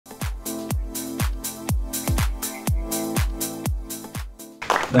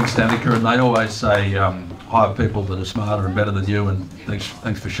Thanks, Danica. And they always say hire people that are smarter and better than you, and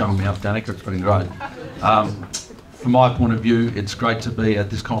thanks for showing me up, Danica. It's been great. From my point of view, it's great to be at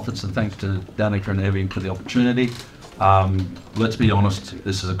this conference, and thanks to Danica and Evie for the opportunity. Let's be honest,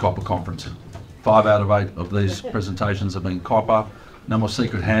 this is a copper conference. 5 out of 8 of these presentations have been copper. No more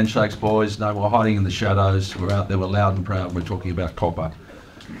secret handshakes, boys. No more hiding in the shadows. We're out there, we're loud and proud, we're talking about copper.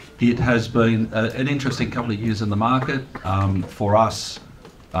 It has been an interesting couple of years in the market for us,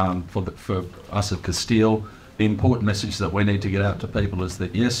 for us at Castile. The important message that we need to get out to people is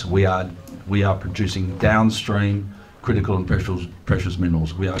that yes, we are producing downstream critical and precious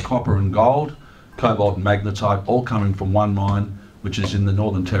minerals. We are copper and gold, cobalt and magnetite, all coming from one mine, which is in the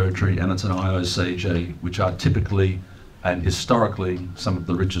Northern Territory, and it's an IOCG, which are typically and historically some of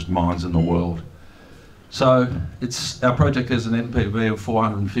the richest mines in the world. So our project has an NPV of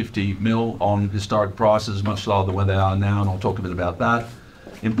 450 mil on historic prices, much lower than where they are now, and I'll talk a bit about that.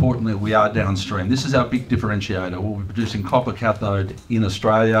 Importantly, we are downstream. This is our big differentiator. We'll be producing copper cathode in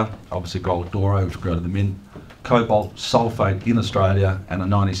Australia, obviously gold doré, which will go to the mint, cobalt sulfate in Australia, and a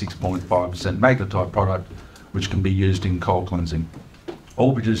 96.5% magnetite product, which can be used in coal cleansing.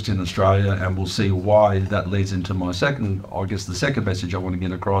 All produced in Australia, and we'll see why that leads into my the second message I want to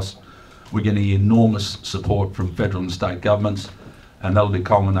get across. We're getting enormous support from federal and state governments, and that'll be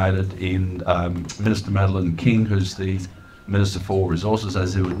culminated in Minister Madeleine King, who's the Minister for Resources,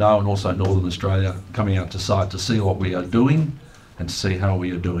 as you would know, and also Northern Australia, coming out to site to see what we are doing and to see how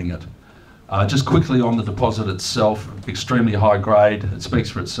we are doing it. Just quickly on the deposit itself, extremely high grade. It speaks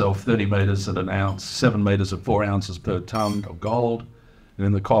for itself, 30 metres at an ounce, 7 metres at 4 ounces per tonne of gold. And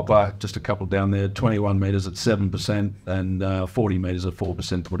in the copper, just a couple down there, 21 metres at 7% and 40 metres at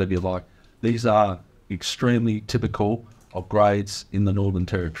 4%, whatever you like. These are extremely typical of grades in the Northern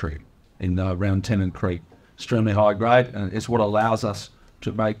Territory, in around Tennant Creek. Extremely high grade, and it's what allows us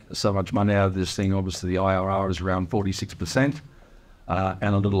to make so much money out of this thing. Obviously, the IRR is around 46%, and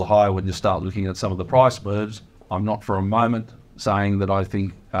a little higher when you start looking at some of the price moves. I'm not for a moment saying that I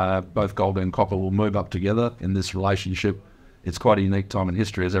think both gold and copper will move up together in this relationship. It's quite a unique time in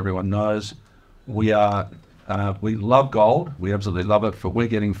history, as everyone knows. We love gold, we absolutely love it, but we're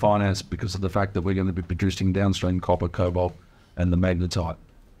getting financed because of the fact that we're going to be producing downstream copper, cobalt, and the magnetite.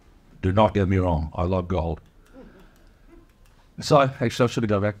 Do not get me wrong, I love gold. So, actually I should have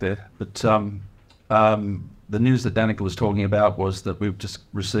gone back there, but the news that Danica was talking about was that we've just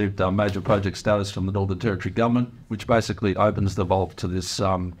received major project status from the Northern Territory government, which basically opens the vault to this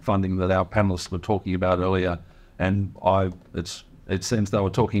funding that our panellists were talking about earlier. And it seems they were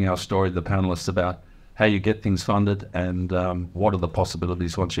talking our story, the panellists, about how you get things funded and what are the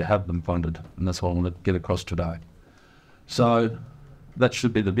possibilities once you have them funded. And that's what I want to get across today. So that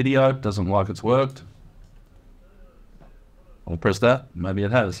should be the video. Doesn't look like it's worked. I'll press that. Maybe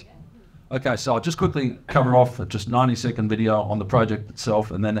it has. Okay, so I'll just quickly cover off a just 90-second video on the project itself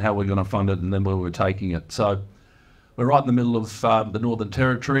and then how we're going to fund it and then where we're taking it. So we're right in the middle of the Northern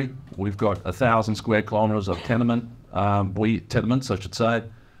Territory. We've got 1,000 square kilometres of tenements, I should say.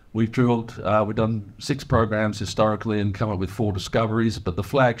 We've drilled, we've done 6 programs historically and come up with 4 discoveries, but the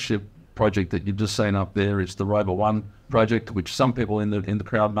flagship project that you've just seen up there is the Rover 1 project, which some people in the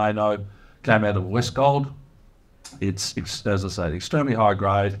crowd may know came out of West Gold. It's, as I say, extremely high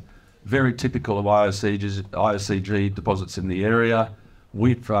grade, very typical of IOCG deposits in the area.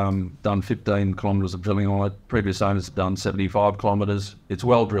 We've done 15 kilometres of drilling on it. Previous owners have done 75 kilometres. It's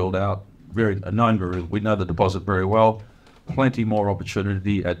well drilled out, we know the deposit very well. Plenty more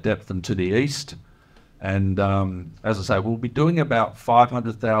opportunity at depth and to the east. And as I say, we'll be doing about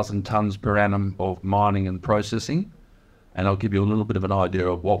 500,000 tonnes per annum of mining and processing. And I'll give you a little bit of an idea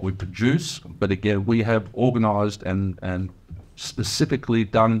of what we produce. But again, we have organised and specifically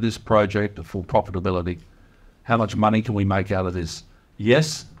done this project for profitability. How much money can we make out of this?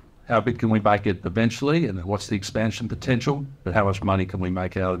 Yes, how big can we make it eventually, and what's the expansion potential, but how much money can we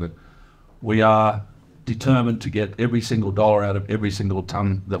make out of it? We are determined to get every single dollar out of every single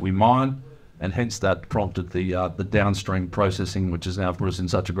tonne that we mine, and hence that prompted the downstream processing, which has now put us in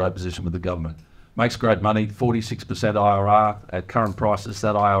such a great position with the government. Makes great money, 46% IRR. At current prices,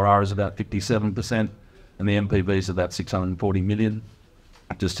 that IRR is about 57%, and the MPV is about 640 million,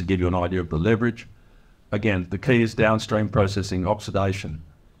 just to give you an idea of the leverage. Again, the key is downstream processing, oxidation.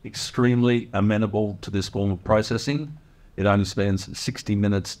 Extremely amenable to this form of processing. It only spends 60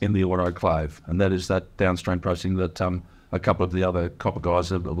 minutes in the autoclave, and that is that downstream processing that a couple of the other copper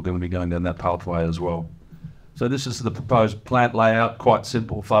guys are going to be going down that pathway as well. So this is the proposed plant layout, quite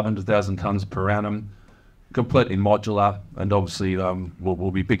simple, 500,000 tonnes per annum, completely modular, and obviously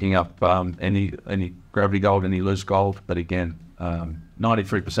we'll be picking up any gravity gold, any loose gold, but again,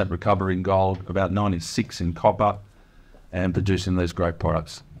 93% recovery in gold, about 96% in copper, and producing these great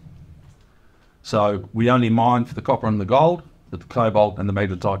products. So we only mine for the copper and the gold, but the cobalt and the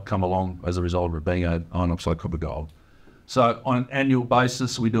magnetite come along as a result of it being an iron oxide copper gold. So on an annual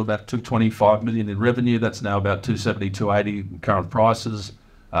basis, we do about 225 million in revenue. That's now about 270, 280 current prices,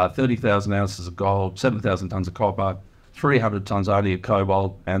 30,000 ounces of gold, 7,000 tonnes of copper, 300 tonnes only of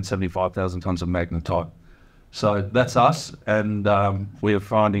cobalt, and 75,000 tonnes of magnetite. So that's us, and we are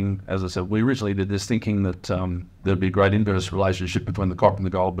finding, as I said, we originally did this thinking that there'd be a great inverse relationship between the copper and the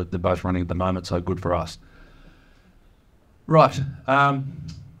gold, but they're both running at the moment, so good for us. Right,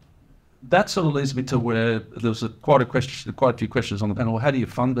 that sort of leads me to where there was quite a few questions on the panel. How do you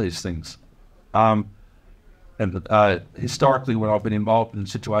fund these things? Historically, when I've been involved in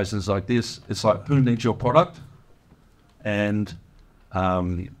situations like this, it's like, who needs your product? And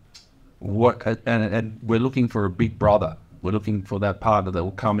we're looking for a big brother. We're looking for that partner that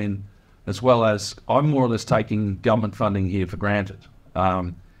will come in, as well as I'm more or less taking government funding here for granted,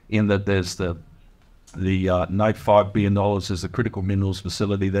 in that there's the $5 billion is the critical minerals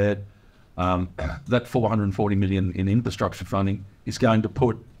facility there. That 440 million in infrastructure funding is going to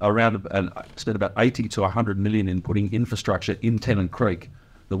put spend about 80 to 100 million in putting infrastructure in Tennant Creek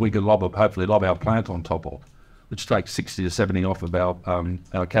that we can hopefully lob our plant on top of, which takes 60 to 70 off of our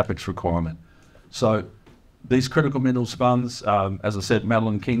capex requirement. So these critical minerals funds, as I said,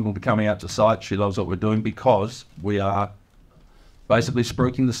 Madeline King will be coming out to site. She loves what we're doing because we are basically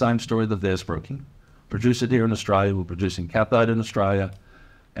spruiking the same story that they're spruiking. Produce it here in Australia, we're producing cathode in Australia,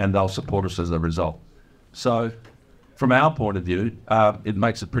 and they'll support us as a result. So from our point of view, it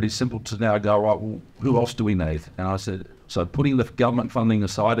makes it pretty simple to now go, right, well, who else do we need? And I said, so putting the government funding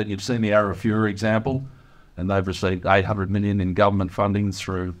aside, and you've seen the Arafura example, and they've received 800 million in government funding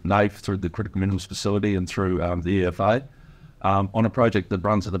through NAIF, through the Critical Minerals Facility, and through the EFA, on a project that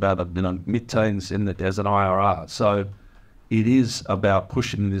runs at about mid-teens as an IRR. So it is about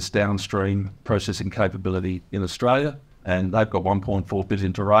pushing this downstream processing capability in Australia, and they've got 1.4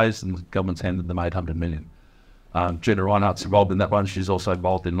 billion to raise, and the government's handed them 800 million. Gina Reinhardt's involved in that one. She's also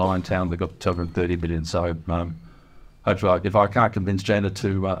involved in Liontown. They've got 230 million. So hopefully, if I can't convince Gina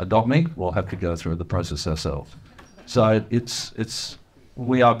to adopt me, we'll have to go through the process ourselves. So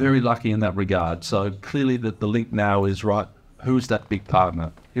we are very lucky in that regard. So clearly that the link now is, right, who's that big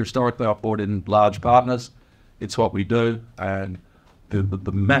partner? Historically, I've brought in large partners. It's what we do. And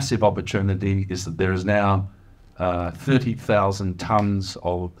the massive opportunity is that there is now 30,000 tonnes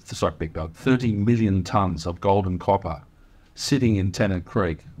of, 30 million tonnes of gold and copper sitting in Tennant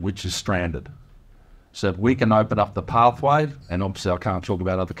Creek, which is stranded. So if we can open up the pathway, and obviously I can't talk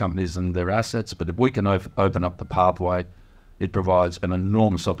about other companies and their assets, but if we can open up the pathway, it provides an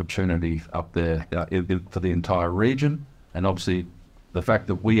enormous opportunity up there for the entire region. And obviously the fact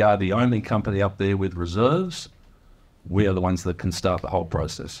that we are the only company up there with reserves, we are the ones that can start the whole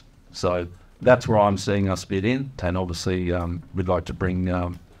process. So that's where I'm seeing us fit in. And obviously we'd like to bring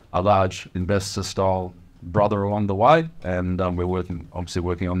a large investor style brother along the way. And we're obviously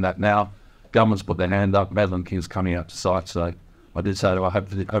working on that now. Government's put their hand up. Madeline King's coming out to site. So I did say to her, I hope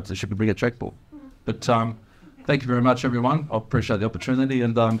that she could bring a checkbook. But thank you very much, everyone. I appreciate the opportunity,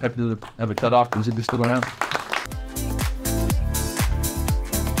 and I'm happy to have a cut afterwards if you're still around.